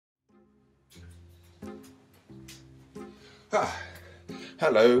Ah,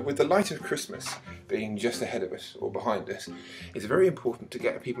 hello. With the light of Christmas being just ahead of us or behind us, it's very important to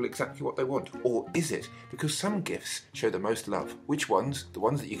get people exactly what they want. Or is it? Because some gifts show the most love. Which ones? The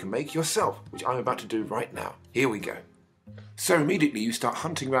ones that you can make yourself, which I'm about to do right now. Here we go. So immediately you start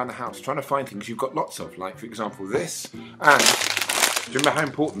hunting around the house, trying to find things you've got lots of, like for example this, and do you remember how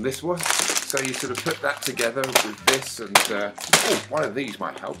important this was? So you sort of put that together with this, and one of these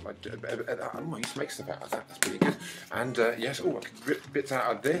might help. I used to make stuff out of that. That's pretty good. And yes, I can rip bits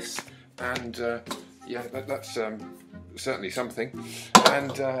out of this, and yeah, that's certainly something.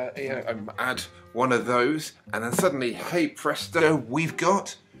 And add one of those, and then suddenly, hey presto, we've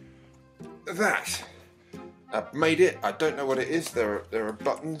got that. I've made it. I don't know what it is. There are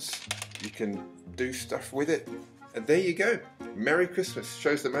buttons. You can do stuff with it, and there you go. Merry Christmas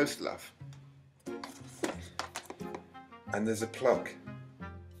shows the most love. And there's a plug.